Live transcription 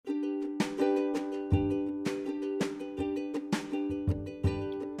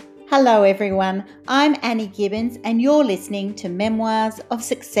Hello, everyone. I'm Annie Gibbons, and you're listening to Memoirs of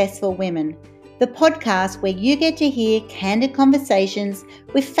Successful Women, the podcast where you get to hear candid conversations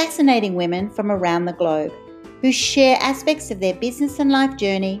with fascinating women from around the globe who share aspects of their business and life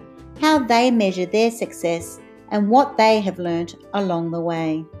journey, how they measure their success, and what they have learnt along the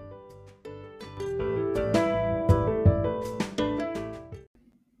way.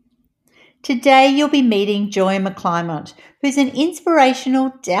 Today you'll be meeting Joy McClymont, who's an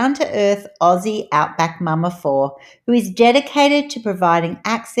inspirational, down-to-earth Aussie outback mum of four who is dedicated to providing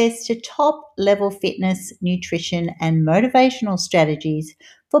access to top-level fitness, nutrition and motivational strategies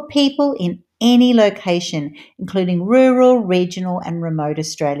for people in any location, including rural, regional and remote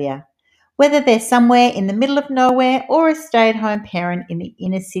Australia. Whether they're somewhere in the middle of nowhere or a stay-at-home parent in the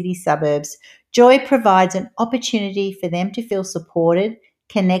inner city suburbs, Joy provides an opportunity for them to feel supported,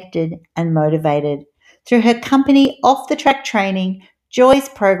 connected and motivated. Through her company Off the Track Training, Joy's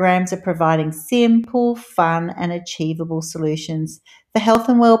programs are providing simple, fun and achievable solutions for health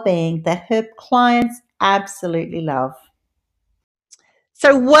and well-being that her clients absolutely love.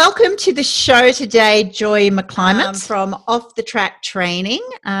 So welcome to the show today, Joy McClymont from Off the Track Training.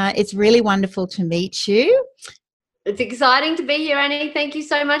 It's really wonderful to meet you. It's exciting to be here, Annie. Thank you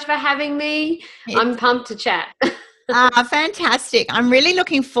so much for having me. I'm pumped to chat. Fantastic. I'm really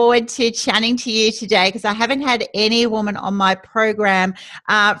looking forward to chatting to you today because I haven't had any woman on my program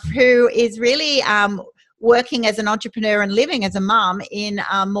who is really working as an entrepreneur and living as a mum in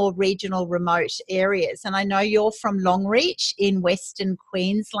more regional, remote areas. And I know you're from Longreach in Western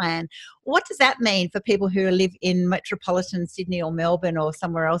Queensland. What does that mean for people who live in metropolitan Sydney or Melbourne or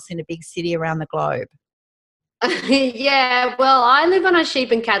somewhere else in a big city around the globe? Yeah, well, I live on a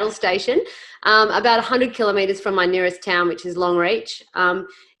sheep and cattle station about 100 kilometres from my nearest town, which is Longreach.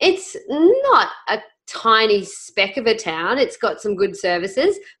 It's not a tiny speck of a town. It's got some good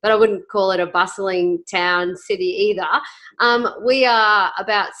services, but I wouldn't call it a bustling town, city either. We are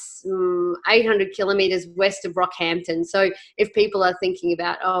about 800 kilometres west of Rockhampton. So if people are thinking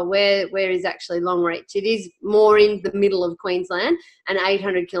about, where is actually Longreach? It is more in the middle of Queensland and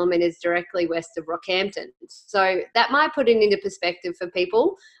 800 kilometres directly west of Rockhampton. So that might put it into perspective for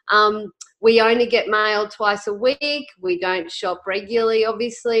people. We only get mail twice a week. We don't shop regularly,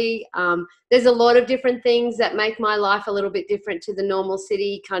 obviously. There's a lot of different things that make my life a little bit different to the normal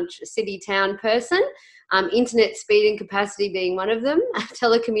city, country, city, town person. Internet speed and capacity being one of them.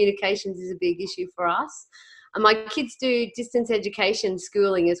 Telecommunications is a big issue for us. My kids do distance education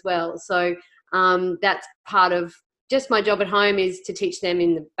schooling as well. So that's part of just my job at home is to teach them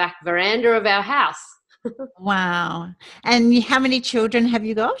in the back veranda of our house. Wow. And how many children have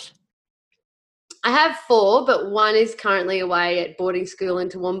you got? I have 4, but one is currently away at boarding school in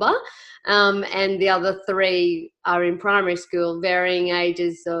Toowoomba, and the other 3 are in primary school, varying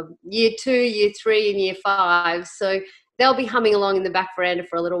ages of year 2, year 3 and year 5. So they'll be humming along in the back veranda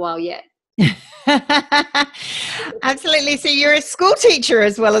for a little while yet. Absolutely. So you're a school teacher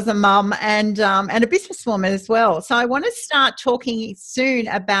as well as a mum and a businesswoman as well. So I want to start talking soon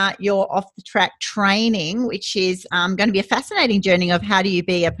about your Off the Track Training, which is going to be a fascinating journey of how do you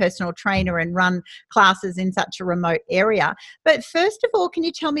be a personal trainer and run classes in such a remote area. But first of all, can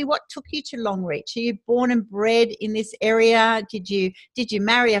you tell me what took you to Longreach? Are you born and bred in this area? Did you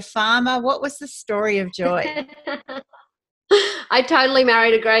marry a farmer? What was the story of Joy? I totally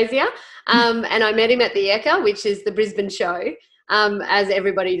married a grazier, and I met him at the Ekka, which is the Brisbane show, as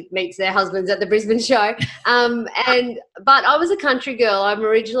everybody meets their husbands at the Brisbane show. But I was a country girl. I'm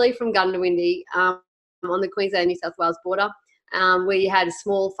originally from Goondiwindi, on the Queensland-New South Wales border. We had a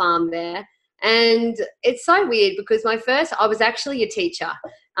small farm there. And it's so weird because I was actually a teacher,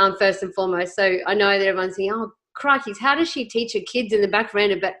 first and foremost. So I know that everyone's saying, oh, crikey, how does she teach her kids in the back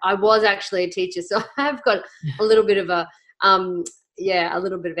veranda? But I was actually a teacher. So I've got a little bit of a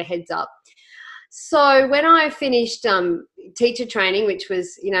heads up. So when I finished teacher training, which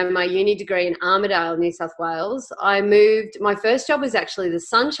was, my uni degree in Armidale, New South Wales, I moved. My first job was actually the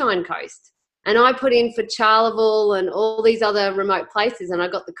Sunshine Coast. And I put in for Charleville and all these other remote places and I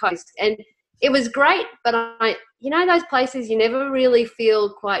got the coast. And it was great, but those places you never really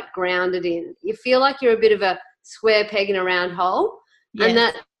feel quite grounded in. You feel like you're a bit of a square peg in a round hole. Yes. And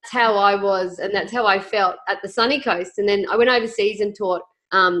that's how I was and that's how I felt at the sunny coast. And then I went overseas and taught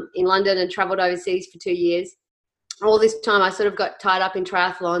in London and travelled overseas for 2 years. All this time I sort of got tied up in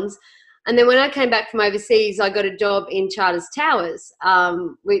triathlons. And then when I came back from overseas, I got a job in Charters Towers,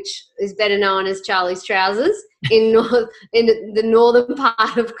 which is better known as Charlie's Trousers in the northern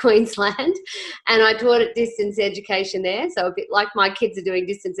part of Queensland. And I taught at distance education there. So a bit like my kids are doing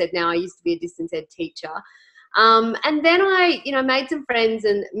distance ed now, I used to be a distance ed teacher. And then I, made some friends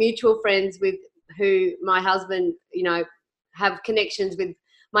and mutual friends with who my husband, have connections with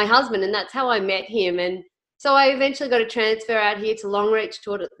my husband, and that's how I met him. And so I eventually got a transfer out here to Longreach,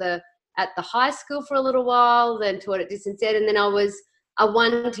 taught at the high school for a little while, then taught at Distance Ed, and then I was a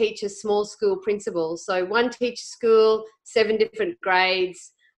one teacher small school principal. So one teacher school, 7 different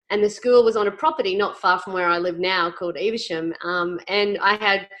grades, and the school was on a property not far from where I live now called Evesham. And I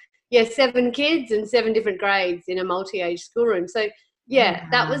had 7 kids and 7 different grades in a multi-age schoolroom. So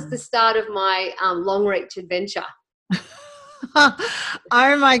that was the start of my Longreach adventure.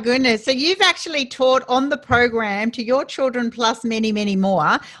 Oh my goodness. So you've actually taught on the program to your children plus many, many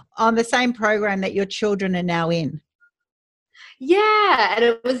more on the same program that your children are now in. Yeah, and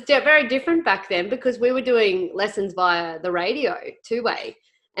it was very different back then because we were doing lessons via the radio, 2-way.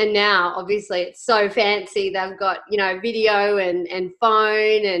 And now, obviously, it's so fancy. They've got, video and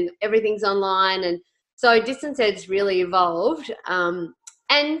phone and everything's online. And so Distance Ed's really evolved.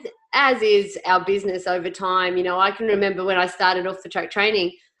 And as is our business over time, I can remember when I started Off the Track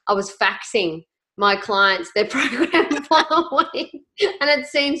Training, I was faxing my clients their program following, and it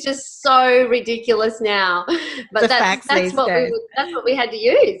seems just so ridiculous now. But that's what we had to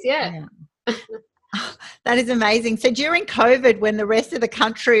use. Yeah. That is amazing. So during COVID, when the rest of the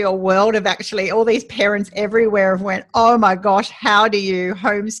country or world have actually, all these parents everywhere have went, oh my gosh, how do you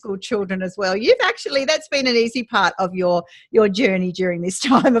homeschool children as well? That's been an easy part of your journey during this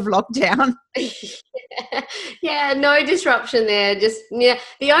time of lockdown. Yeah, no disruption there.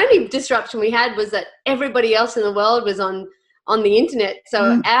 The only disruption we had was that everybody else in the world was on the internet,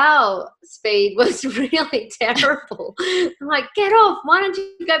 so our speed was really terrible. I'm like, get off, why don't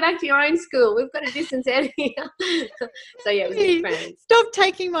you go back to your own school, we've got a Distance Ed here. So it was different. Stop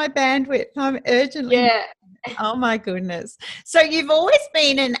taking my bandwidth, I'm urgently Oh my goodness. So you've always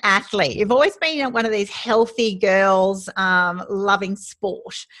been an athlete. You've always been one of these healthy girls, loving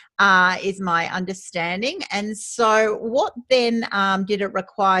sport, is my understanding. And so what then did it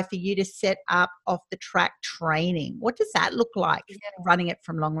require for you to set up Off the Track Training? What does that look like, running it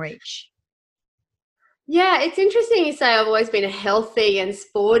from Longreach? Yeah, it's interesting you say I've always been a healthy and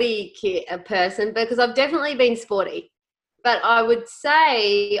sporty person, because I've definitely been sporty. But I would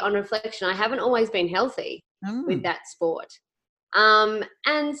say, on reflection, I haven't always been healthy with that sport.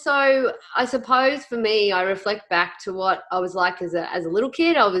 And so I suppose for me, I reflect back to what I was like as a little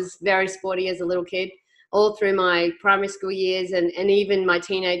kid. I was very sporty as a little kid, all through my primary school years and even my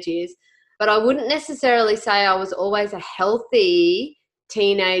teenage years. But I wouldn't necessarily say I was always a healthy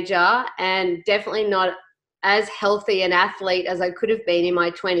teenager, and definitely not as healthy an athlete as I could have been in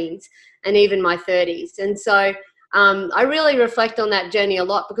my 20s and even my 30s. And so I really reflect on that journey a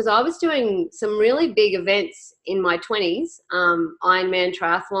lot, because I was doing some really big events in my 20s, Ironman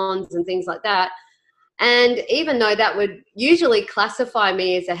triathlons and things like that. And even though that would usually classify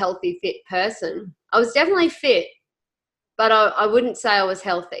me as a healthy, fit person, I was definitely fit, but I wouldn't say I was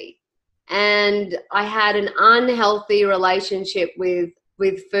healthy. And I had an unhealthy relationship with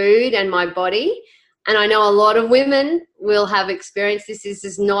food and my body. And I know a lot of women will have experienced this. This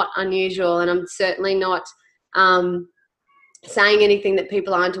is not unusual, and I'm certainly not saying anything that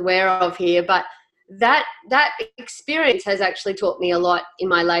people aren't aware of here, but that experience has actually taught me a lot in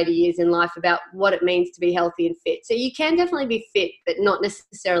my later years in life about what it means to be healthy and fit. So you can definitely be fit, but not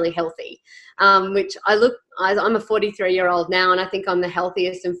necessarily healthy, which I'm a 43-year-old now, and I think I'm the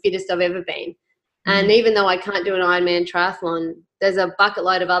healthiest and fittest I've ever been. And even though I can't do an Ironman triathlon, there's a bucket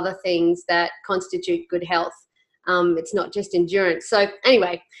load of other things that constitute good health. It's not just endurance. So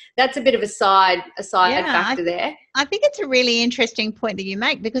anyway, that's a bit of a side factor there. I think it's a really interesting point that you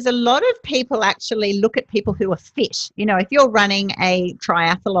make, because a lot of people actually look at people who are fit. You know, if you're running a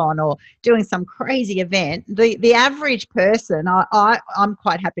triathlon or doing some crazy event, the average person, I'm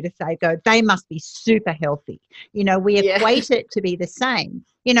quite happy to say, they must be super healthy. You know, we equate it to be the same.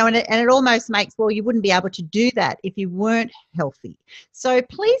 You know, and it almost makes, well, you wouldn't be able to do that if you weren't healthy. So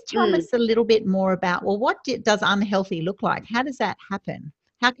please tell us a little bit more about, well, what does unhealthy look like? How does that happen?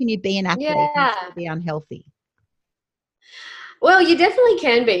 How can you be an athlete and still be unhealthy? Well, you definitely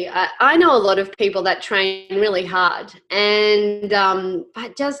can be. I know a lot of people that train really hard, and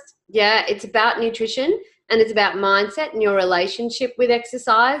but it's about nutrition, and it's about mindset and your relationship with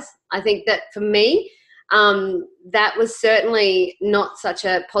exercise. I think that for me, that was certainly not such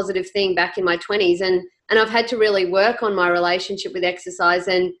a positive thing back in my 20s, and I've had to really work on my relationship with exercise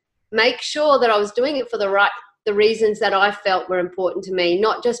and make sure that I was doing it for the reasons that I felt were important to me,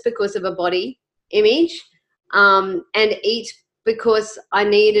 not just because of a body image, and eat because I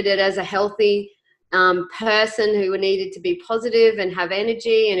needed it as a healthy person who needed to be positive and have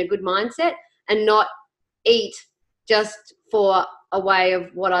energy and a good mindset, and not eat just for a way of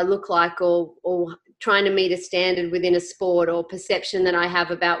what I look like, or trying to meet a standard within a sport, or perception that I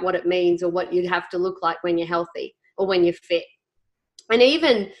have about what it means or what you'd have to look like when you're healthy or when you're fit. And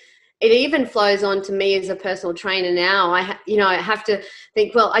it even flows on to me as a personal trainer now. I have to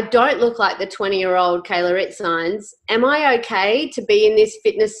think, well, I don't look like the 20-year-old Kayla Ritsigns. Am I okay to be in this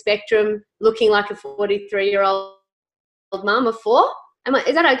fitness spectrum looking like a 43-year-old mum of 4?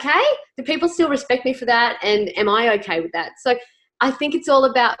 Is that okay? Do people still respect me for that? And am I okay with that? So I think it's all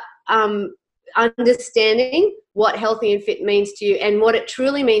about understanding what healthy and fit means to you, and what it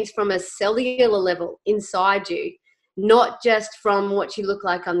truly means from a cellular level inside you, not just from what you look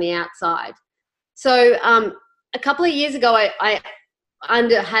like on the outside. So a couple of years ago, I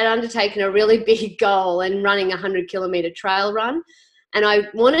had undertaken a really big goal and running a 100-kilometer trail run. And I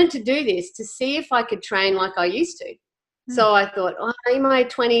wanted to do this to see if I could train like I used to. So I thought, in my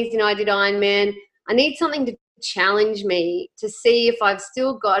 20s, I did Ironman. I need something to challenge me, to see if I've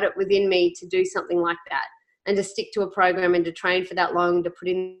still got it within me to do something like that, and to stick to a program and to train for that long, to put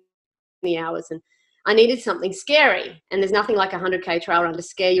in the hours. And I needed something scary, and there's nothing like a 100K trail run to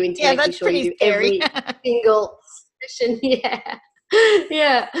scare you into making sure you do every single session.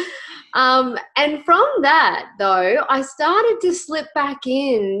 Yeah. And from that, though, I started to slip back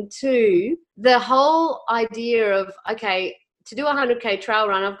into the whole idea of, okay, to do a 100K trail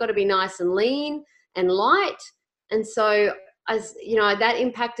run, I've got to be nice and lean and light. And so, that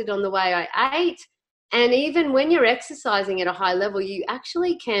impacted on the way I ate. And even when you're exercising at a high level, you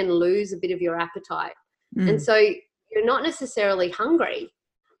actually can lose a bit of your appetite. And so you're not necessarily hungry.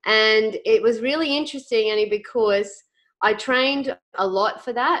 And it was really interesting, Annie, because I trained a lot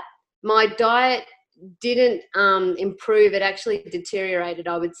for that. My diet didn't improve. It actually deteriorated,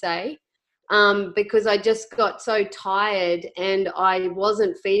 I would say, because I just got so tired and I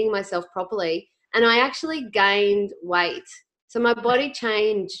wasn't feeding myself properly. And I actually gained weight. So my body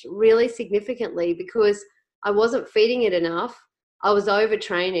changed really significantly because I wasn't feeding it enough. I was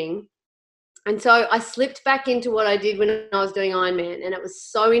overtraining. And so I slipped back into what I did when I was doing Ironman. And it was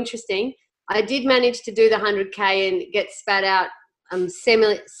so interesting. I did manage to do the 100K and get spat out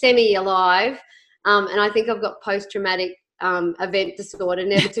semi-alive. And I think I've got post-traumatic event disorder,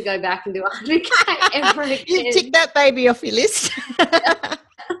 never to go back and do 100K ever again. You tick that baby off your list.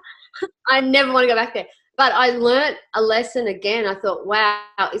 I never want to go back there. But I learnt a lesson again. I thought, wow,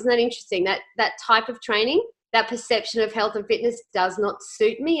 isn't that interesting? That type of training, that perception of health and fitness does not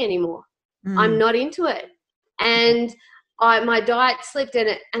suit me anymore. I'm not into it. And my diet slipped in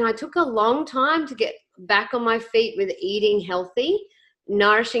it, and I took a long time to get back on my feet with eating healthy,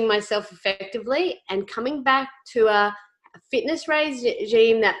 nourishing myself effectively, and coming back to a fitness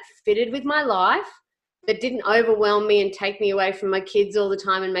regime that fitted with my life, that didn't overwhelm me and take me away from my kids all the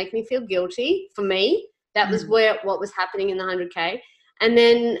time and make me feel guilty. For me, that was what was happening in the 100K. And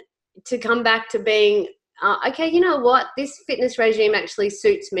then to come back to being, okay, you know what? This fitness regime actually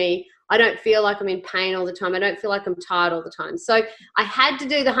suits me. I don't feel like I'm in pain all the time. I don't feel like I'm tired all the time. So I had to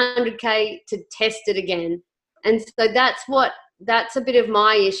do the 100K to test it again. And so that's a bit of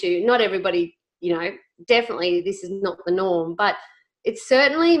my issue. Not everybody, definitely this is not the norm, but it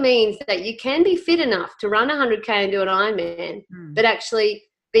certainly means that you can be fit enough to run 100K and do an Ironman, but actually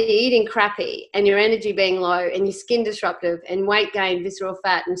be eating crappy and your energy being low and your skin disruptive and weight gain, visceral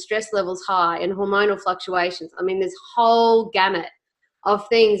fat and stress levels high and hormonal fluctuations. I mean, there's a whole gamut of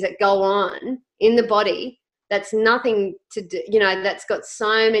things that go on in the body that's nothing to do, that's got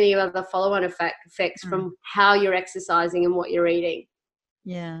so many other follow-on effects from how you're exercising and what you're eating.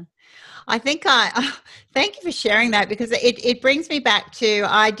 Yeah. I think thank you for sharing that, because it brings me back to,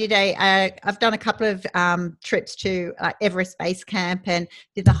 I've done a couple of trips to Everest Base Camp and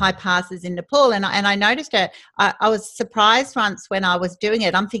did the high passes in Nepal, and I noticed it. I was surprised once when I was doing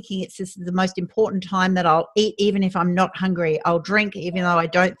it. I'm thinking this is the most important time that I'll eat, even if I'm not hungry. I'll drink even though I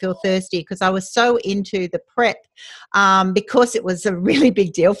don't feel thirsty, because I was so into the prep, because it was a really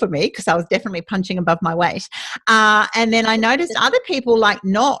big deal for me, because I was definitely punching above my weight. And then I noticed other people like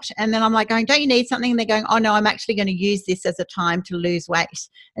not, and then I'm like going, don't you need something? And they're going, oh no, I'm actually going to use this as a time to lose weight.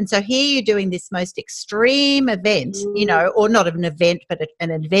 And so here you're doing this most extreme event, or not an event, but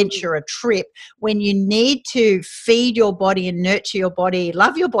an adventure, a trip, when you need to feed your body and nurture your body,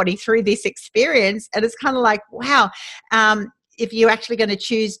 love your body through this experience. And it's kind of like, wow, if you're actually going to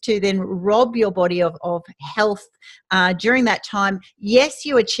choose to then rob your body of health during that time, yes,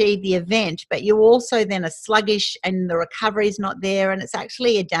 you achieve the event, but you also then are sluggish and the recovery is not there, and it's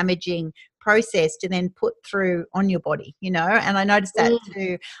actually a damaging process to then put through on your body, you know. And I noticed that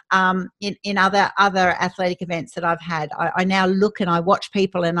too in other athletic events that I've had. I now look and I watch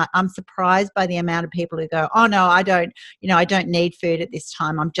people, and I'm surprised by the amount of people who go, oh no, I don't need food at this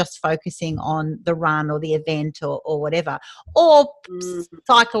time. I'm just focusing on the run or the event or whatever. Or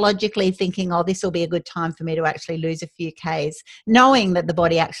psychologically thinking, oh, this will be a good time for me to actually lose a few Ks, knowing that the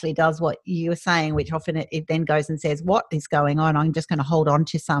body actually does what you were saying, which often it then goes and says, what is going on? I'm just going to hold on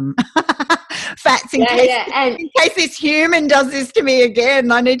to some fats in case this human does this to me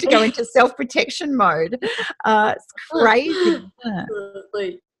again. I need to go into self-protection mode. It's crazy.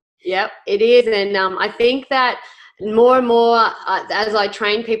 Absolutely. Yep, it is. And I think that more and more as I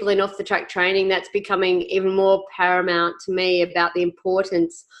train people in off the track training, that's becoming even more paramount to me about the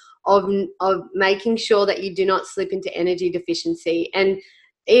importance of making sure that you do not slip into energy deficiency. And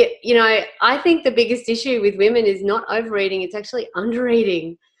I think the biggest issue with women is not overeating, it's actually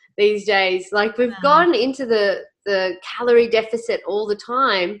undereating these days. Like, we've gone into the calorie deficit all the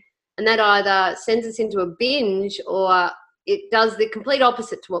time, and that either sends us into a binge or it does the complete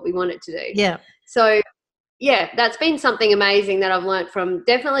opposite to what we want it to do. Yeah. So yeah, that's been something amazing that I've learned from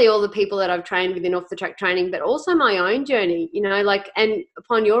definitely all the people that I've trained within off the track training, but also my own journey, and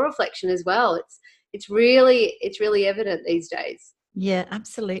upon your reflection as well. It's really evident these days. Yeah,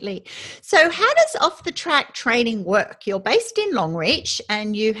 absolutely. So how does off the track training work? You're based in Longreach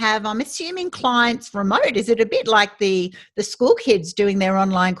and you have, I'm assuming, clients remote. Is it a bit like the school kids doing their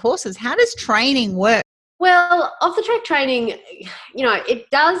online courses? How does training work? Well, off the track training, it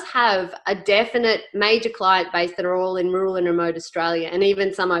does have a definite major client base that are all in rural and remote Australia, and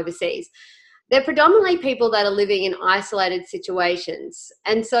even some overseas. They're predominantly people that are living in isolated situations.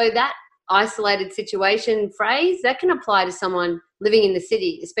 And so that isolated situation phrase, that can apply to someone living in the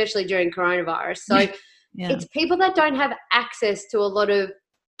city, especially during coronavirus. So It's people that don't have access to a lot of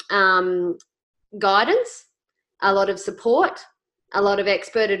guidance, a lot of support, a lot of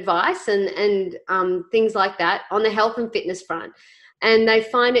expert advice and things like that on the health and fitness front. And they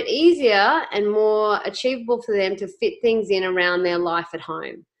find it easier and more achievable for them to fit things in around their life at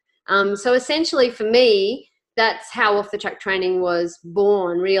home. So essentially for me, that's how off the track training was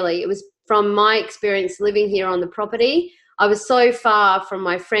born, really. It was from my experience living here on the property. I was so far from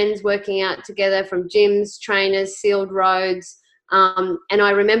my friends working out together, from gyms, trainers, sealed roads. And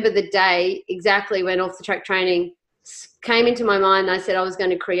I remember the day exactly when off the track training came into my mind and I said I was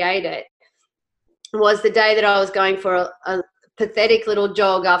going to create it. It was the day that I was going for a pathetic little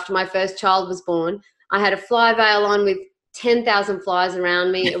jog after my first child was born. I had a fly veil on with 10,000 flies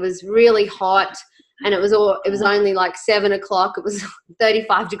around me. It was really hot, and it was only like 7 o'clock. It was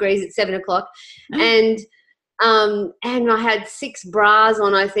 35 degrees at 7 o'clock. And I had 6 bras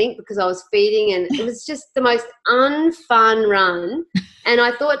on, I think, because I was feeding, and it was just the most unfun run. And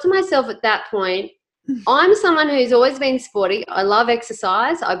I thought to myself at that point, I'm someone who's always been sporty. I love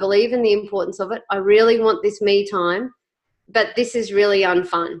exercise. I believe in the importance of it. I really want this me time, but this is really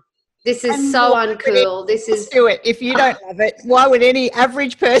unfun. This is so uncool. This is do it. If you don't love it, why would any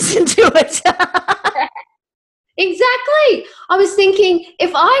average person do it? Exactly. I was thinking,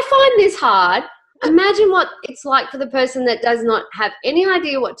 if I find this hard, imagine what it's like for the person that does not have any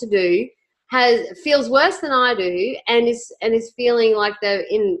idea what to do, feels worse than I do, and is feeling like they're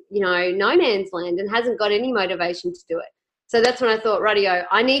in no man's land and hasn't got any motivation to do it. So that's when I thought, radio,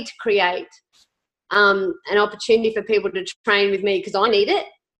 I need to create an opportunity for people to train with me, because I need it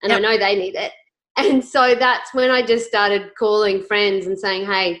and I know they need it. And so that's when I just started calling friends and saying,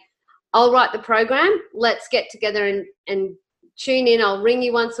 hey, I'll write the program. Let's get together and tune in. I'll ring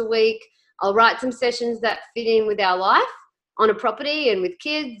you once a week. I'll write some sessions that fit in with our life on a property and with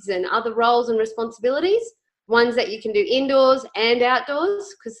kids and other roles and responsibilities, ones that you can do indoors and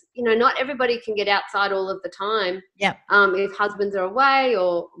outdoors, because, not everybody can get outside all of the time. Yeah. If husbands are away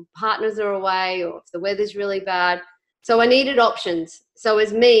or partners are away, or if the weather's really bad. So I needed options. So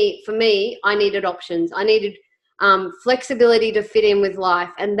for me, I needed options. I needed flexibility to fit in with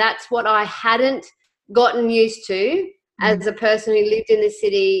life. And that's what I hadn't gotten used to as a person who lived in the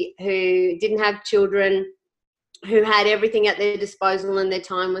city, who didn't have children, who had everything at their disposal and their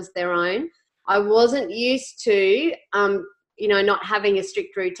time was their own. I wasn't used to, not having a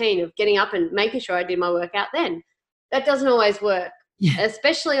strict routine of getting up and making sure I did my workout then. That doesn't always work,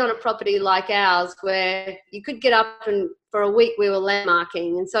 especially on a property like ours, where you could get up and for a week we were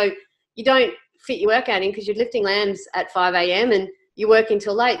landmarking. And so you don't fit your workout in because you're lifting lambs at 5 a.m. and you're working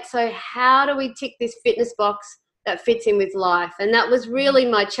till late. So how do we tick this fitness box that fits in with life? And that was really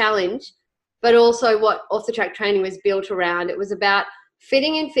my challenge, but also what off the track training was built around. It was about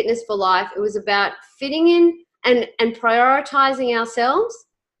fitting in fitness for life. It was about fitting in and prioritizing ourselves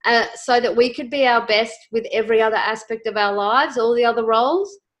so that we could be our best with every other aspect of our lives, all the other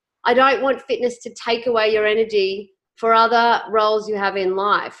roles. I don't want fitness to take away your energy for other roles you have in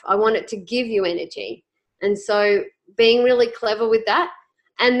life. I want it to give you energy. And so being really clever with that.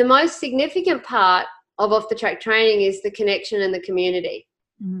 And the most significant part of off the track training is the connection and the community.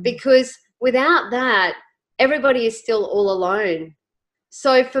 Because without that, everybody is still all alone.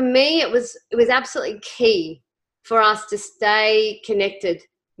 So for me, it was absolutely key for us to stay connected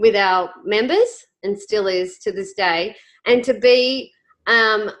with our members, and still is to this day, and to be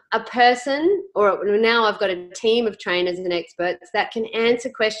a person, or now I've got a team of trainers and experts that can answer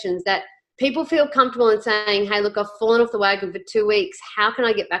questions that people feel comfortable in saying, hey, look, I've fallen off the wagon for 2 weeks. How can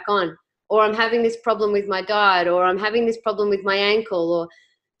I get back on? Or I'm having this problem with my diet, or I'm having this problem with my ankle. Or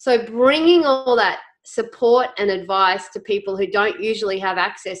so bringing all that support and advice to people who don't usually have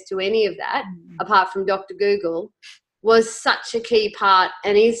access to any of that, apart from Dr. Google, was such a key part,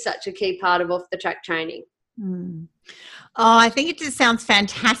 and is such a key part of off the track training. Oh, I think it just sounds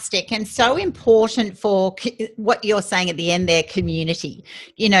fantastic, and so important for what you're saying at the end there, community,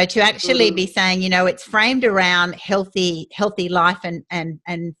 to actually be saying, it's framed around healthy life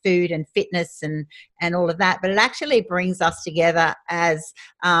and food and fitness and all of that, but it actually brings us together as,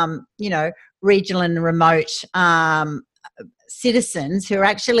 regional and remote citizens who are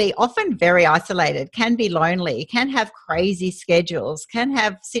actually often very isolated, can be lonely, can have crazy schedules, can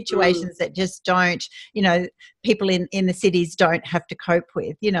have situations that just don't, people in the cities don't have to cope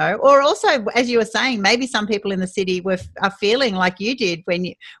with, or also, as you were saying, maybe some people in the city are feeling like you did when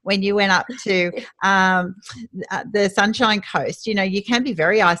you went up to the Sunshine Coast. You can be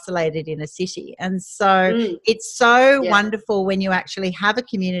very isolated in a city, and so it's so wonderful when you actually have a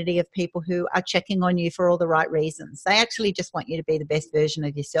community of people who are checking on you for all the right reasons. They actually just want you to be the best version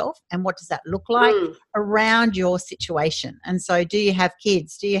of yourself. And what does that look like around your situation? And so, do you have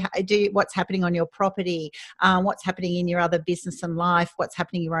kids? Do you what's happening on your property? What's happening in your other business and life, what's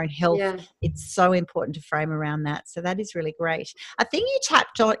happening in your own health. It's so important to frame around that. So that is really great. A thing you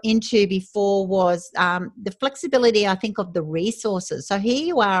tapped into before was the flexibility, I think, of the resources. So here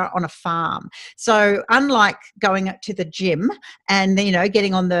you are on a farm. So unlike going up to the gym and,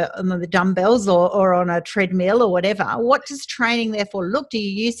 getting on the dumbbells or on a treadmill or whatever, what does training therefore look? Do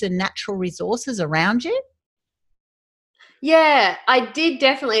you use the natural resources around you? Yeah, I did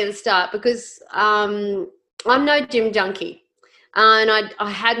definitely at the start, because I'm no gym junkie, and I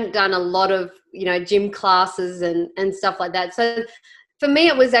hadn't done a lot of gym classes and stuff like that. So for me,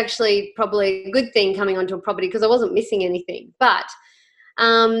 it was actually probably a good thing coming onto a property, because I wasn't missing anything. But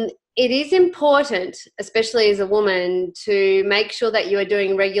it is important, especially as a woman, to make sure that you are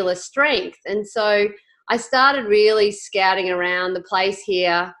doing regular strength. And so I started really scouting around the place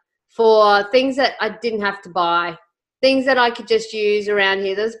here for things that I didn't have to buy, things that I could just use around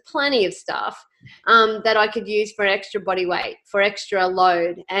here. There's plenty of stuff that I could use for extra body weight, for extra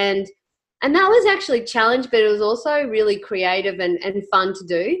load. And that was actually a challenge, but it was also really creative and fun to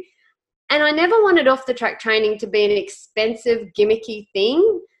do. And I never wanted off the track training to be an expensive, gimmicky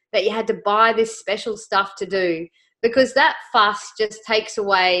thing that you had to buy this special stuff to do, because that fuss just takes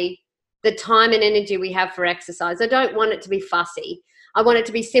away the time and energy we have for exercise. I don't want it to be fussy. I want it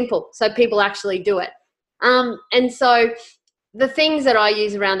to be simple so people actually do it. And so the things that I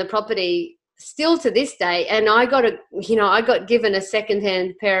use around the property still to this day, and I got given a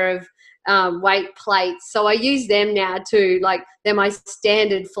secondhand pair of weight plates, so I use them now too. Like, they're my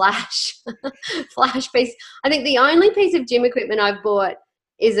standard flash piece. I think the only piece of gym equipment I've bought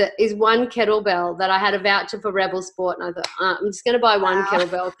is one kettlebell that I had a voucher for Rebel Sport, and I thought, I'm just going to buy one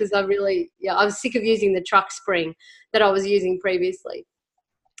kettlebell, because I was sick of using the truck spring that I was using previously.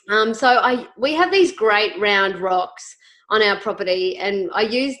 So we have these great round rocks on our property, and I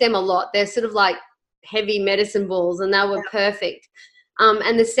use them a lot. They're sort of like heavy medicine balls, and they were perfect.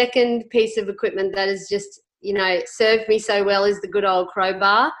 And the second piece of equipment that has just, served me so well is the good old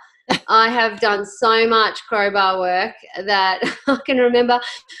crowbar. I have done so much crowbar work that I can remember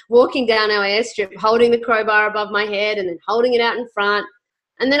walking down our airstrip, holding the crowbar above my head and then holding it out in front.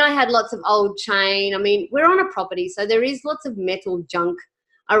 And then I had lots of old chain. I mean, we're on a property, so there is lots of metal junk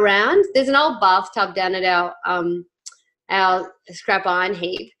around. There's an old bathtub down at our scrap iron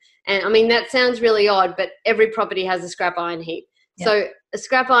heap. And I mean, that sounds really odd, but every property has a scrap iron heap. Yep. So a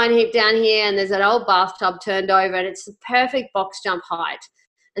scrap iron heap down here, and there's that old bathtub turned over, and it's the perfect box jump height.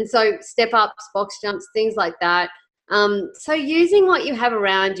 And so step ups, box jumps, things like that. So using what you have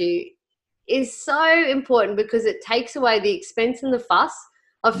around you is so important, because it takes away the expense and the fuss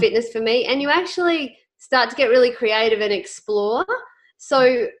of fitness for me, and you actually start to get really creative and explore.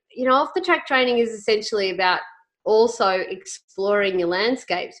 So, off the track training is essentially about also exploring your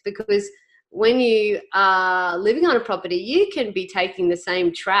landscapes, because when you are living on a property, you can be taking the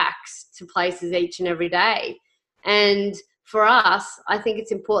same tracks to places each and every day. And for us, I think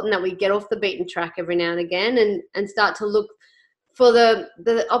it's important that we get off the beaten track every now and again, and start to look for the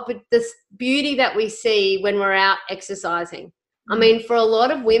beauty that we see when we're out exercising. I mean, for a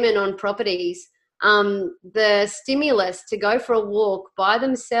lot of women on properties, the stimulus to go for a walk by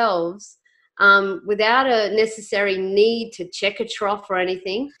themselves, without a necessary need to check a trough or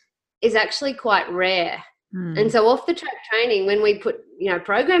anything, is actually quite rare. And so off the track training, when we put,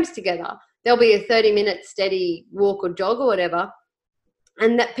 programs together, there'll be a 30-minute steady walk or jog or whatever.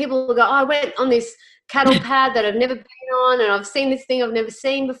 And that people will go, I went on this cattle pad that I've never been on, and I've seen this thing I've never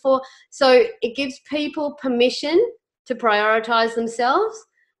seen before. So it gives people permission to prioritize themselves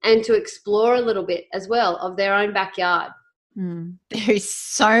and to explore a little bit as well of their own backyard. There is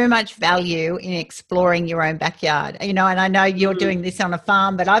so much value in exploring your own backyard, and I know you're doing this on a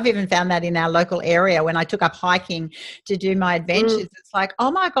farm, but I've even found that in our local area when I took up hiking to do my adventures. It's like,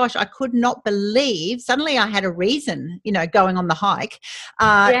 oh my gosh, I could not believe suddenly I had a reason, going on the hike,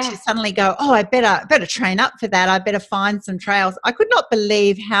 to suddenly go, oh, I better train up for that. I better find some trails. I could not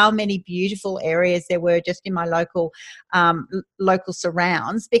believe how many beautiful areas there were just in my local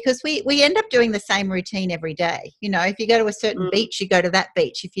surrounds, because we end up doing the same routine every day. If you go to a certain beach, you go to that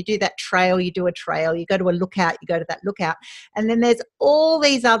beach. If you do that trail, you do a trail. You go to a lookout, you go to that lookout. And then there's all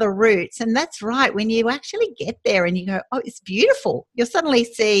these other routes. And that's right. When you actually get there and you go, oh, it's beautiful, you'll suddenly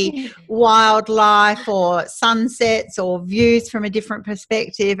see wildlife or sunsets or views from a different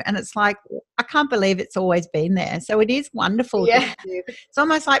perspective. And it's like, I can't believe it's always been there. So it is wonderful. Yeah. It's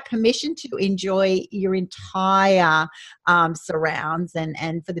almost like permission to enjoy your entire surrounds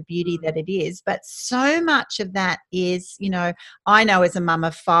and for the beauty that it is. But so much of that is, I know as a mum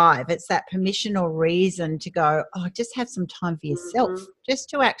of 5, it's that permission or reason to go, oh, just have some time for yourself, just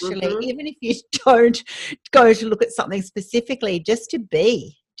to actually, even if you don't go to look at something specifically, just to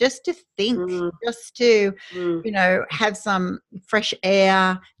be, just to think, just to, have some fresh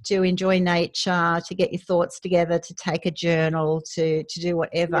air, to enjoy nature, to get your thoughts together, to take a journal, to do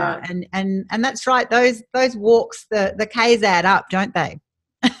whatever. Yeah. And that's right. Those walks, the K's add up, don't they?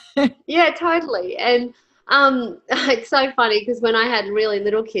 Yeah, totally. And it's so funny because when I had really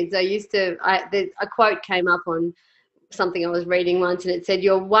little kids, a quote came up on something I was reading once, and it said,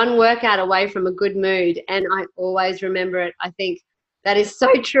 "You're one workout away from a good mood." And I always remember it. I think that is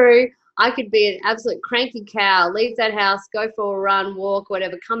so true. I could be an absolute cranky cow, leave that house, go for a run, walk,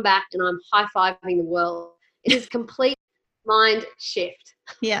 whatever, come back, and I'm high-fiving the world. It is complete mind shift.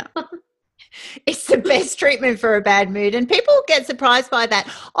 Yeah. It's the best treatment for a bad mood. And people get surprised by that.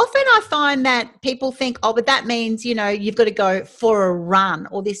 Often I find that people think, oh, but that means, you've got to go for a run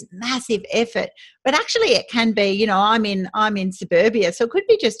or this massive effort. But actually it can be, I'm in suburbia, so it could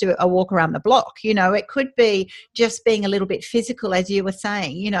be just a walk around the block. It could be just being a little bit physical, as you were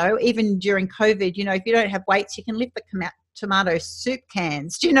saying, even during COVID, if you don't have weights, you can lift the tomato soup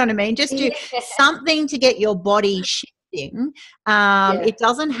cans. Do you know what I mean? Just do something to get your body shifting. It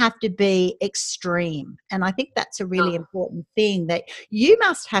doesn't have to be extreme, and I think that's a really important thing that you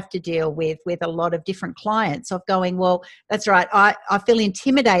must have to deal with a lot of different clients, of going, well, that's right, I feel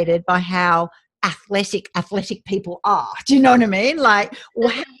intimidated by how athletic people are. Do you know what I mean? Like,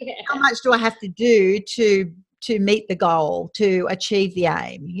 how much do I have to do to meet the goal, to achieve the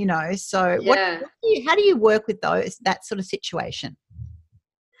aim, so how do you work with that sort of situation?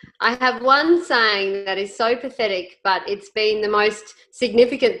 I have one saying that is so pathetic, but it's been the most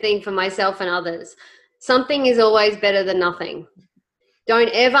significant thing for myself and others. Something is always better than nothing.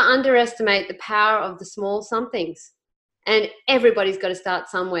 Don't ever underestimate the power of the small somethings. And everybody's got to start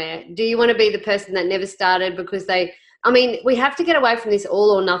somewhere. Do you want to be the person that never started because we have to get away from this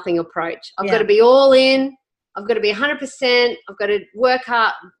all or nothing approach. I've got to be all in. I've got to be 100%. I've got to work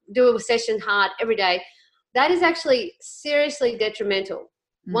hard, do a session hard every day. That is actually seriously detrimental.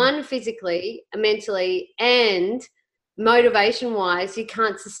 One, physically, mentally, and motivation-wise, you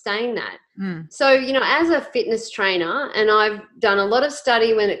can't sustain that. So, as a fitness trainer, and I've done a lot of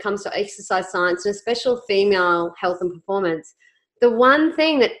study when it comes to exercise science, and especially female health and performance, the one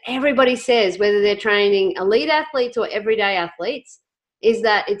thing that everybody says, whether they're training elite athletes or everyday athletes, is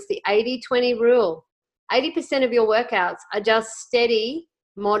that it's the 80-20 rule. 80% of your workouts are just steady,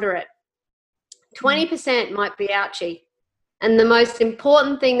 moderate. 20% might be ouchy. And the most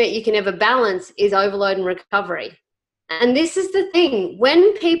important thing that you can ever balance is overload and recovery. And this is the thing.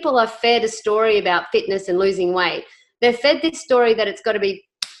 When people are fed a story about fitness and losing weight, they're fed this story that it's got to be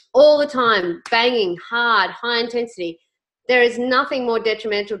all the time, banging, hard, high intensity. There is nothing more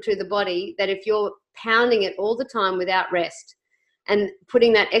detrimental to the body that if you're pounding it all the time without rest and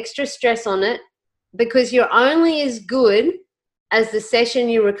putting that extra stress on it, because you're only as good as the session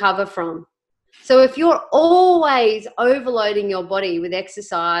you recover from. So if you're always overloading your body with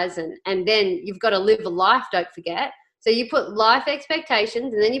exercise and then you've got to live a life, don't forget. So you put life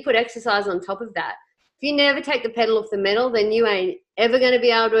expectations and then you put exercise on top of that. If you never take the pedal off the metal, then you ain't ever going to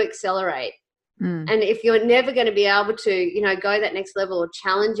be able to accelerate. And if you're never going to be able to, go that next level or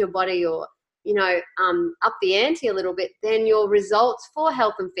challenge your body or, up the ante a little bit, then your results for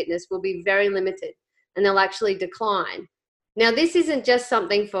health and fitness will be very limited and they'll actually decline. Now, this isn't just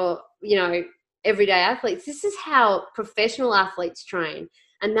something for, everyday athletes. This is how professional athletes train.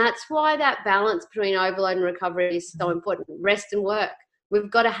 And that's why that balance between overload and recovery is so important. Rest and work. We've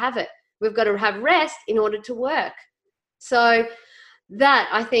got to have it. We've got to have rest in order to work. So that,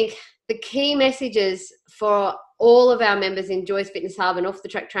 I think, the key messages for all of our members in Joyce Fitness Hub and Off the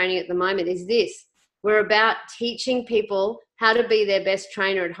Track Training at the moment is this. We're about teaching people how to be their best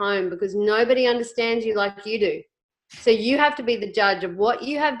trainer at home, because nobody understands you like you do. So you have to be the judge of what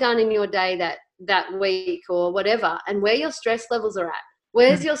you have done in your day that week or whatever, and where your stress levels are at.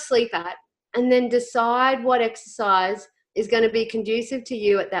 Where's your sleep at? And then decide what exercise is going to be conducive to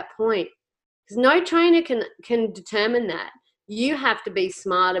you at that point. Because no trainer can determine that. You have to be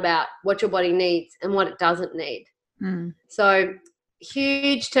smart about what your body needs and what it doesn't need. So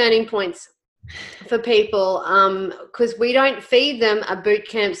huge turning points for people, because we don't feed them a boot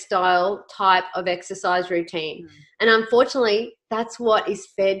camp style type of exercise routine. And unfortunately, that's what is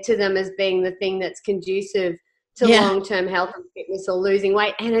fed to them as being the thing that's conducive to long-term health and fitness or losing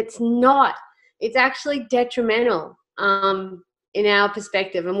weight. And it's not. It's actually detrimental in our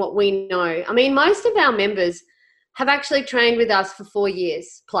perspective and what we know. I mean, most of our members have actually trained with us for 4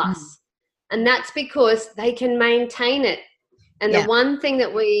 years plus. And that's because they can maintain it. And the one thing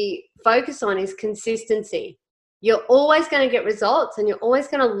that we focus on is consistency. You're always going to get results and you're always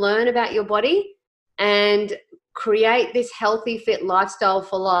going to learn about your body and create this healthy, fit lifestyle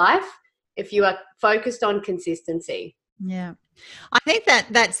for life if you are focused on consistency. Yeah. I think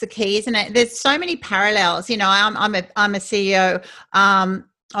that's the key, isn't it? There's so many parallels. I'm a CEO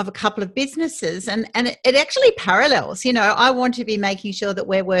of a couple of businesses, and it actually parallels. I want to be making sure that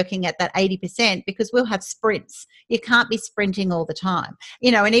we're working at that 80% because we'll have sprints. You can't be sprinting all the time,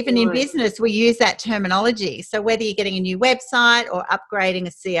 and even in business, we use that terminology. So whether you're getting a new website or upgrading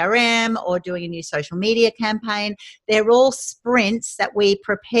a CRM or doing a new social media campaign, they're all sprints that we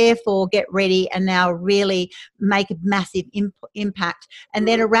prepare for, get ready, and now really make a massive impact. And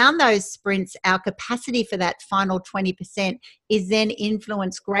then around those sprints, our capacity for that final 20% is then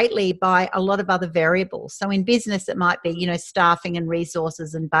influenced greatly by a lot of other variables. So in business, it might be, staffing and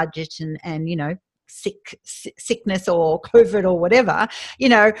resources and budget and sickness or COVID or whatever,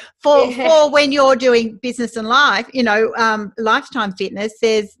 for when you're doing business and life, lifetime fitness,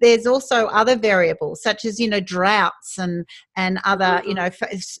 there's also other variables such as, droughts and other,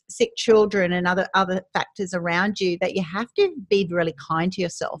 sick children and other factors around you that you have to be really kind to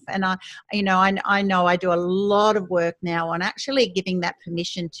yourself. And I know I do a lot of work now on actually giving that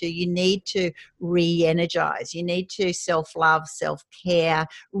permission to, you need to re-energize, you need to self-love, self-care,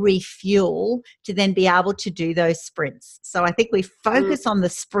 refuel to then be able to do those sprints. So I think we focus on the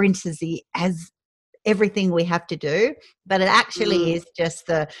sprint as everything we have to do, but it actually is just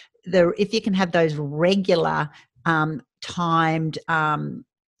the if you can have those regular timed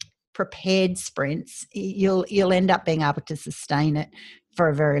prepared sprints, you'll end up being able to sustain it for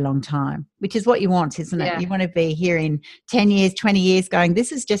a very long time, which is what you want, isn't it? You want to be here in 10 years, 20 years going,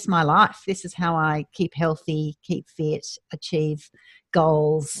 this is just my life. This is how I keep healthy, keep fit, achieve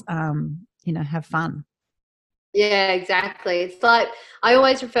goals, have fun. Yeah, exactly. It's like, I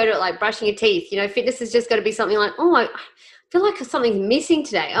always refer to it like brushing your teeth. Fitness has just got to be something like, I feel like something's missing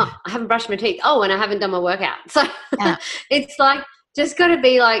today. Oh, I haven't brushed my teeth. Oh, and I haven't done my workout. So it's like, just got to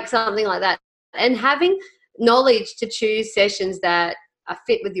be like something like that. And having knowledge to choose sessions that are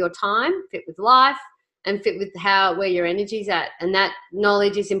fit with your time, fit with life, and fit with where your energy's at. And that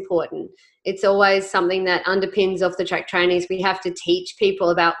knowledge is important. It's always something that underpins Off the Track Trainings. We have to teach people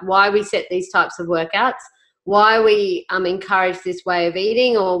about why we set these types of workouts, why we encourage this way of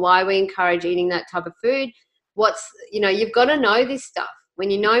eating, or why we encourage eating that type of food. You've got to know this stuff.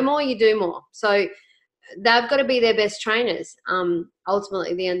 When you know more, you do more. So they've got to be their best trainers, ultimately,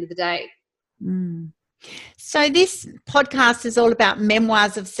 at the end of the day. So this podcast is all about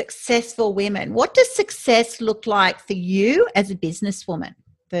memoirs of successful women. What does success look like for you as a businesswoman,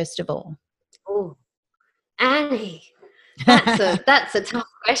 first of all? Oh, Annie, that's a tough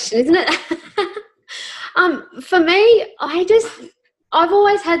question, isn't it? For me, I've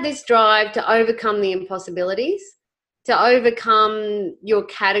always had this drive to overcome the impossibilities, to overcome your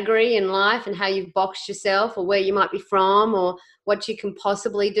category in life and how you've boxed yourself or where you might be from or what you can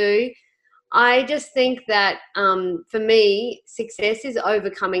possibly do. I just think that for me, success is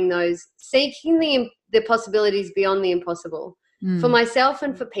overcoming those, seeking the possibilities beyond the impossible for myself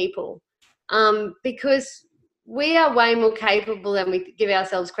and for people, because we are way more capable than we give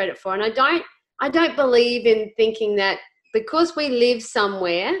ourselves credit for. And I don't believe in thinking that because we live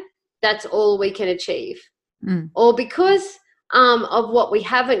somewhere, that's all we can achieve, or because of what we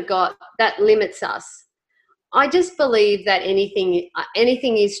haven't got, that limits us. I just believe that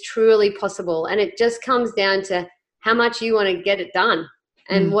anything is truly possible, and it just comes down to how much you want to get it done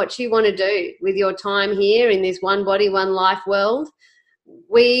and what you want to do with your time here in this one body, one life world.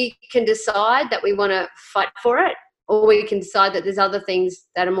 We can decide that we want to fight for it, or we can decide that there's other things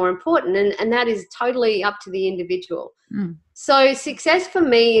that are more important, and that is totally up to the individual. So success for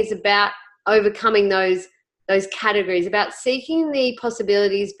me is about overcoming those categories, about seeking the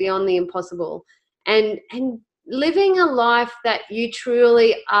possibilities beyond the impossible, and living a life that you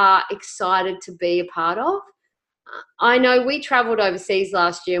truly are excited to be a part of. I know we travelled overseas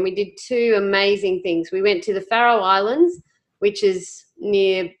last year and we did two amazing things. We went to the Faroe Islands, which is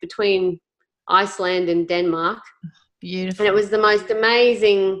between Iceland and Denmark. Beautiful. And it was the most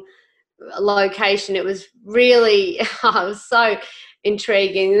amazing location. It was really, it was so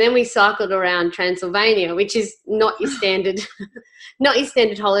intriguing. And then we cycled around Transylvania, which is not your standard, not your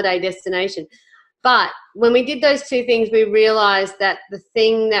standard holiday destination. But when we did those two things, we realised that the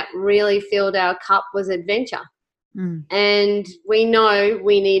thing that really filled our cup was adventure. And we know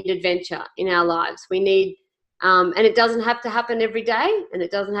we need adventure in our lives. We need, and it doesn't have to happen every day, and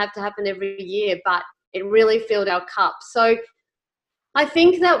it doesn't have to happen every year, but it really filled our cup. So I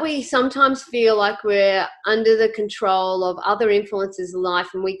think that we sometimes feel like we're under the control of other influences in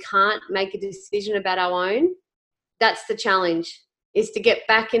life and we can't make a decision about our own. That's the challenge, is to get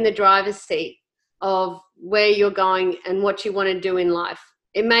back in the driver's seat of where you're going and what you want to do in life.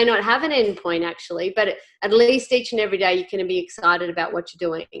 It may not have an end point actually, but at least each and every day you can be excited about what you're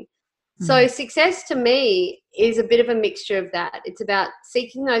doing. So success to me is a bit of a mixture of that. It's about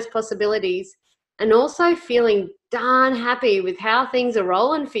seeking those possibilities and also feeling darn happy with how things are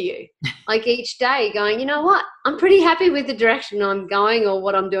rolling for you. Like each day going, you know what, I'm pretty happy with the direction I'm going or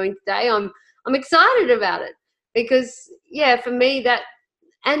what I'm doing today. I'm excited about it because, yeah, for me that,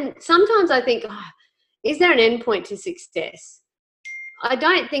 and sometimes I think, is there an end point to success? I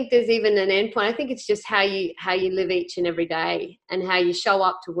don't think there's even an end point. I think it's just how you live each and every day and how you show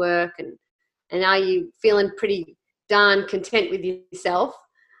up to work and are you feeling pretty darn content with yourself.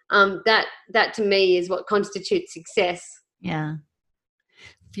 That to me is what constitutes success. Yeah.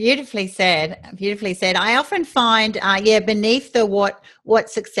 Beautifully said. Beautifully said. I often find, beneath the what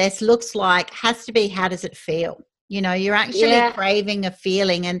success looks like has to be, how does it feel? You know, you're actually craving a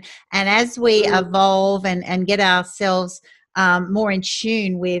feeling, and as we evolve and get ourselves more in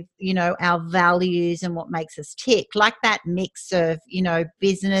tune with, you know, our values and what makes us tick, like that mix of, you know,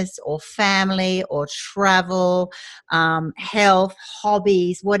 business or family or travel, health,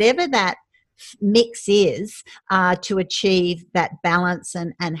 hobbies, whatever that mix is, to achieve that balance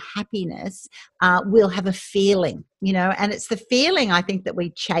and happiness, we'll have a feeling, you know, and it's the feeling I think that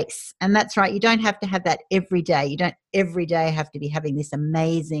we chase. And that's right, you don't have to have that every day. You don't every day have to be having this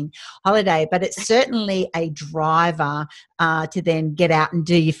amazing holiday, but it's certainly a driver to then get out and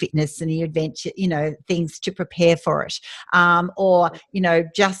do your fitness and your adventure, you know, things to prepare for it, or, you know,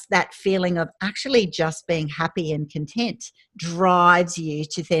 just that feeling of actually just being happy and content drives you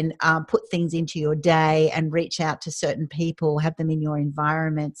to then put things into your day and reach out to certain people, have them in your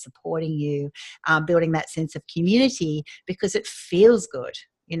environment supporting you, building that sense of community because it feels good.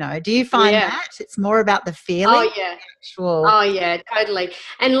 You know, do you find that it's more about the feeling? Oh, yeah. Oh, yeah, totally.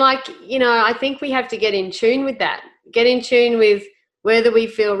 And like, you know, I think we have to get in tune with that, get in tune with whether we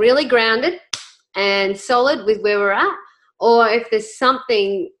feel really grounded and solid with where we're at, or if there's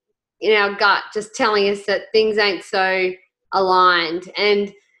something in our gut just telling us that things ain't so aligned,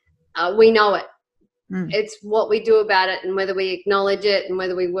 and we know it. It's what we do about it and whether we acknowledge it and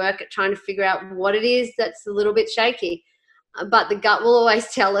whether we work at trying to figure out what it is that's a little bit shaky. But the gut will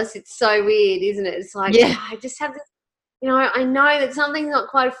always tell us. It's so weird, isn't it? It's like, I just have this, you know, I know that something's not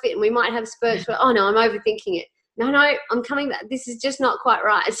quite a fit, and we might have spurts where, oh no, I'm overthinking it. No, I'm coming back. This is just not quite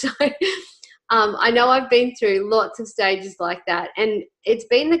right. So I know I've been through lots of stages like that, and it's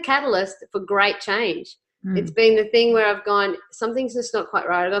been the catalyst for great change. It's been the thing where I've gone, something's just not quite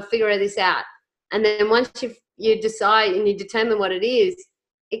right. I've got to figure this out. And then once you decide and you determine what it is,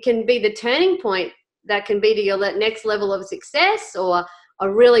 it can be the turning point that can be to your next level of success or a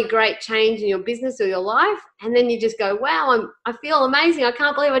really great change in your business or your life, and then you just go, wow, I feel amazing. I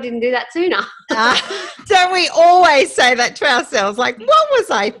can't believe I didn't do that sooner. Don't we always say that to ourselves? Like, what was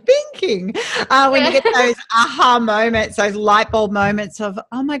I thinking? When you get those aha moments, those light bulb moments of,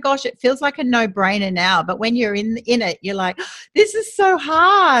 oh my gosh, it feels like a no-brainer now. But when you're in it, you're like, this is so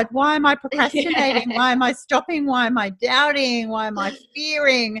hard. Why am I procrastinating? Why am I stopping? Why am I doubting? Why am I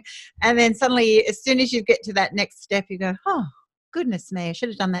fearing? And then suddenly, as soon as you get to that next step, you go, oh, goodness me, I should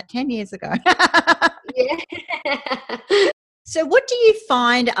have done that 10 years ago. Yeah. So what do you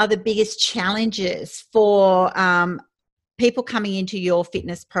find are the biggest challenges for people coming into your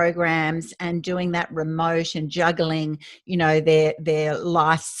fitness programs and doing that remote and juggling, their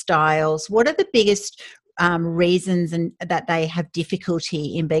lifestyles? What are the biggest reasons that they have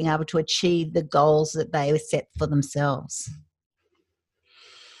difficulty in being able to achieve the goals that they set for themselves?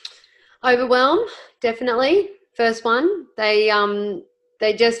 Overwhelm, definitely. First one.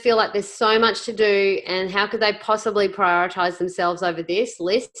 They just feel like there's so much to do, and how could they possibly prioritize themselves over this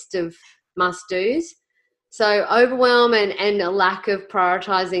list of must-dos? So overwhelm and a lack of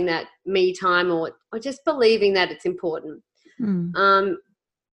prioritizing that me time or just believing that it's important.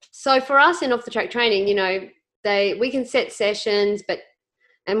 So for us in Off the Track Training, we can set sessions,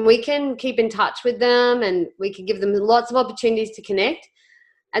 and we can keep in touch with them, and we can give them lots of opportunities to connect.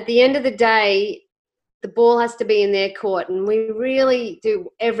 At the end of the day, the ball has to be in their court, and we really do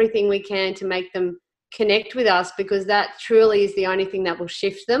everything we can to make them connect with us, because that truly is the only thing that will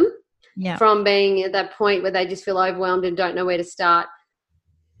shift them from being at that point where they just feel overwhelmed and don't know where to start.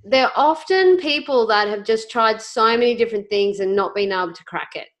 They're often people that have just tried so many different things and not been able to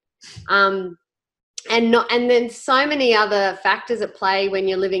crack it. And then so many other factors at play when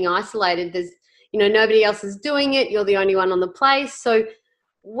you're living isolated. There's, nobody else is doing it. You're the only one on the place. So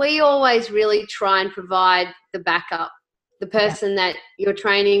we always really try and provide the backup, the person that you're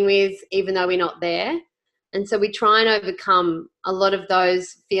training with, even though we're not there. And so we try and overcome a lot of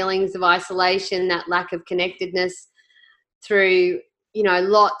those feelings of isolation, that lack of connectedness, through,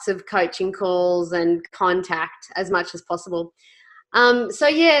 lots of coaching calls and contact as much as possible.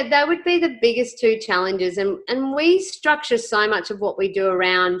 That would be the biggest two challenges. And we structure so much of what we do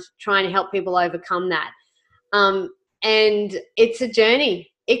around trying to help people overcome that. And it's a journey.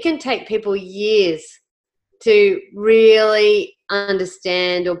 It can take people years to really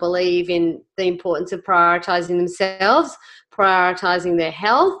understand or believe in the importance of prioritizing themselves, prioritizing their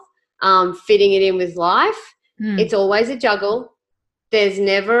health, fitting it in with life. It's always a juggle. There's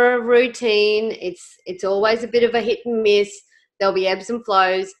never a routine. It's always a bit of a hit and miss. There'll be ebbs and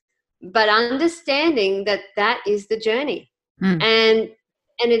flows, but understanding that is the journey. And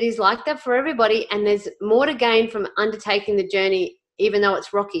it is like that for everybody. And there's more to gain from undertaking the journey, even though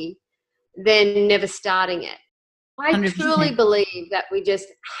it's rocky, than never starting it. I 100%. truly believe that we just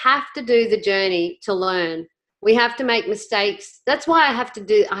have to do the journey to learn. We have to make mistakes. That's why I had to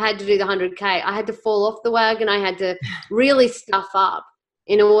do the 100K. I had to fall off the wagon. I had to really stuff up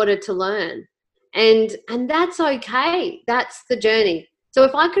in order to learn. And that's okay. That's the journey. So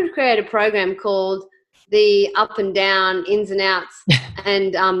if I could create a program called the up and down, ins and outs,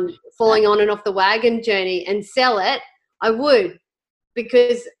 and falling on and off the wagon journey, and sell it, I would,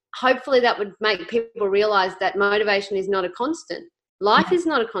 because hopefully that would make people realize that motivation is not a constant. Life is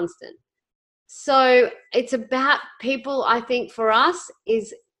not a constant. So it's about people, I think, for us,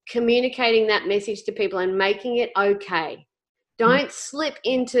 is communicating that message to people and making it okay. Don't slip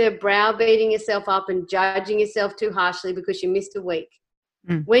into browbeating yourself up and judging yourself too harshly because you missed a week.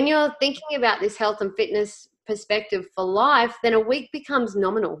 When you're thinking about this health and fitness perspective for life, then a week becomes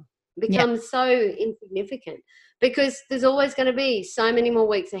nominal, becomes so insignificant, because there's always going to be so many more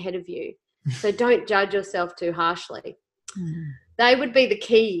weeks ahead of you. So don't judge yourself too harshly. They would be the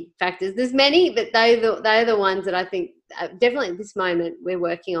key factors. There's many, but they're the ones that I think definitely at this moment we're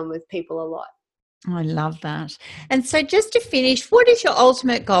working on with people a lot. I love that. And so just to finish, what is your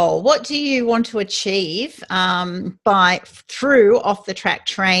ultimate goal? What do you want to achieve through Off the Track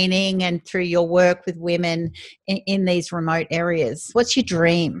training and through your work with women in these remote areas? What's your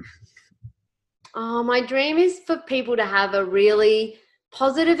dream? Oh, my dream is for people to have a really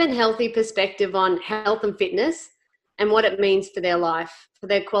positive and healthy perspective on health and fitness and what it means for their life, for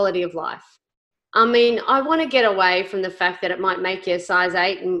their quality of life. I mean, I want to get away from the fact that it might make you a size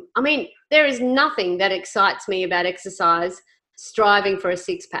 8. And I mean, there is nothing that excites me about exercise, striving for a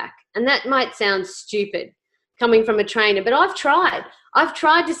six-pack. And that might sound stupid coming from a trainer, but I've tried. I've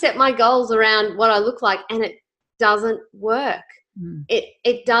tried to set my goals around what I look like, and it doesn't work.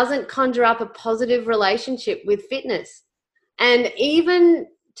 It doesn't conjure up a positive relationship with fitness. And even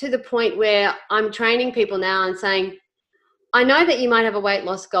to the point where I'm training people now and saying, I know that you might have a weight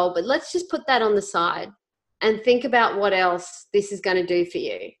loss goal, but let's just put that on the side and think about what else this is going to do for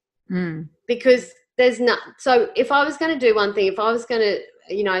you. Because there's not, so if I was going to do one thing, if I was going to,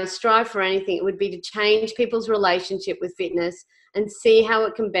 strive for anything, it would be to change people's relationship with fitness and see how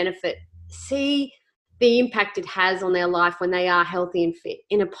it can benefit, see the impact it has on their life when they are healthy and fit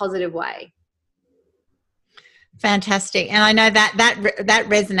in a positive way. Fantastic. And I know that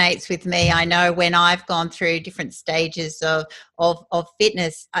resonates with me. I know when I've gone through different stages of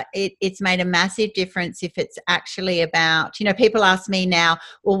fitness, it's made a massive difference if it's actually about, people ask me now,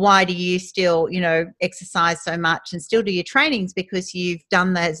 well, why do you still, exercise so much and still do your trainings? Because you've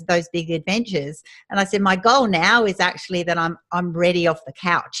done those big adventures. And I said, my goal now is actually that I'm ready off the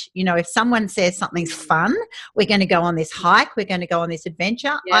couch. If someone says something's fun, we're going to go on this hike, we're going to go on this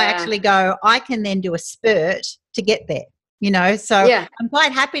adventure. Yeah. I actually go, I can then do a spurt to get there. So yeah. I'm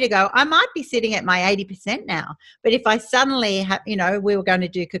quite happy to go. I might be sitting at my 80% now, but if I suddenly have, we were going to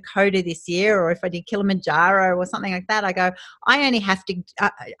do Kokoda this year, or if I did Kilimanjaro or something like that, I go, I only have to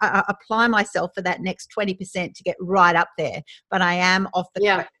apply myself for that next 20% to get right up there, but I am off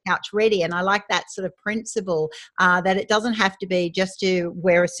the couch ready. And I like that sort of principle that it doesn't have to be just to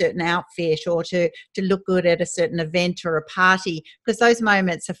wear a certain outfit or to look good at a certain event or a party, because those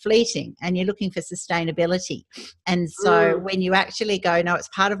moments are fleeting and you're looking for sustainability. And so when you actually go, no, it's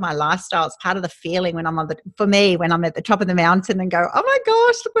part of my lifestyle, it's part of the feeling when I'm at the top of the mountain and go, oh my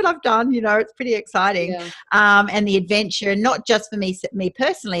gosh, look what I've done, it's pretty exciting. Yeah. And the adventure, not just for me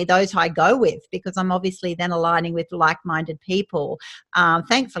personally, those I go with, because I'm obviously then aligning with like-minded people,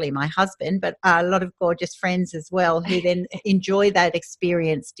 thankfully my husband, but a lot of gorgeous friends as well, who then enjoy that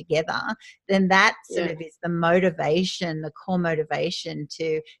experience together. Then that sort of is the motivation, the core motivation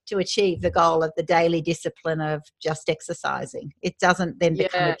to achieve the goal of the daily discipline of just exercising. It doesn't then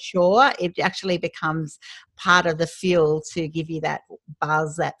become a chore. It actually becomes part of the fuel to give you that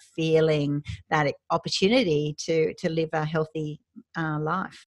buzz, that feeling, that opportunity to live a healthy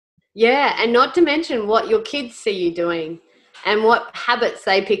life. Yeah, and not to mention what your kids see you doing and what habits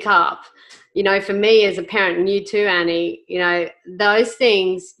they pick up. For me as a parent, and you too, Annie, those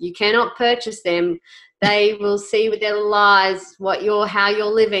things, you cannot purchase them. They will see with their lives how you're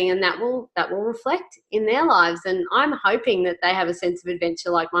living, and that will reflect in their lives. And I'm hoping that they have a sense of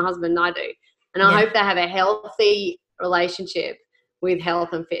adventure like my husband and I do. And I hope they have a healthy relationship with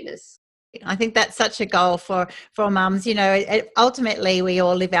health and fitness. I think that's such a goal for mums. Ultimately we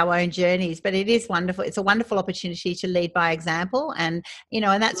all live our own journeys, but it is wonderful. It's a wonderful opportunity to lead by example, and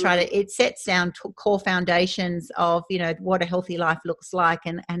and that's right. It sets down core foundations of what a healthy life looks like,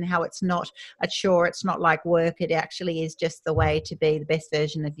 and how it's not a chore. It's not like work. It actually is just the way to be the best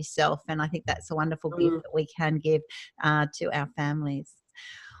version of yourself. And I think that's a wonderful gift that we can give to our families.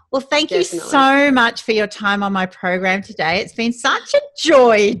 Well, thank you so much for your time on my program today. It's been such a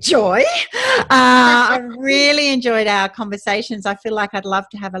joy. I really enjoyed our conversations. I feel like I'd love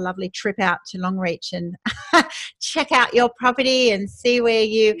to have a lovely trip out to Longreach and check out your property and see where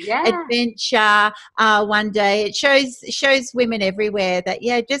you adventure one day. It shows women everywhere that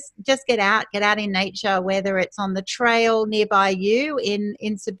just get out in nature, whether it's on the trail nearby you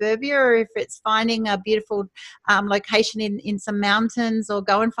in suburbia, or if it's finding a beautiful location in some mountains, or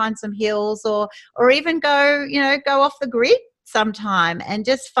go and find some hills, or even go off the grid sometime and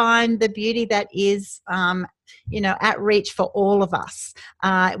just find the beauty that is at reach for all of us.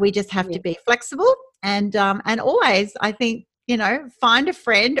 We just have to be flexible and always, I think, find a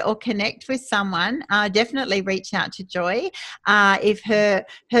friend or connect with someone. Definitely reach out to Joy if her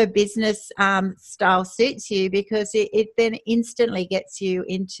business style suits you, because it then instantly gets you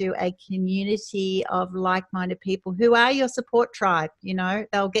into a community of like-minded people who are your support tribe.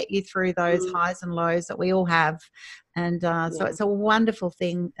 They'll get you through those highs and lows that we all have. And so it's a wonderful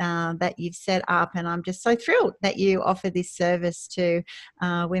thing that you've set up, and I'm just so thrilled that you offer this service to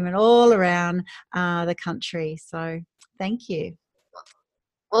women all around the country. So thank you.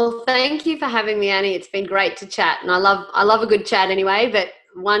 Well, thank you for having me, Annie. It's been great to chat, and I love a good chat anyway, but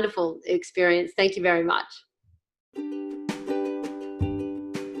wonderful experience. Thank you very much.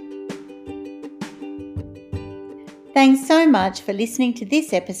 Thanks so much for listening to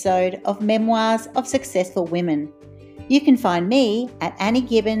this episode of Memoirs of Successful Women. You can find me at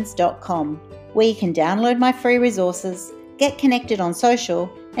anniegibbons.com, where you can download my free resources, get connected on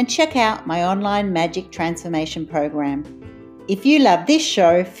social, and check out my online magic transformation program. If you love this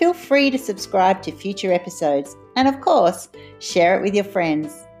show, feel free to subscribe to future episodes, and of course, share it with your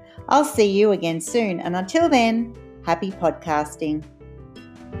friends. I'll see you again soon, and until then, happy podcasting.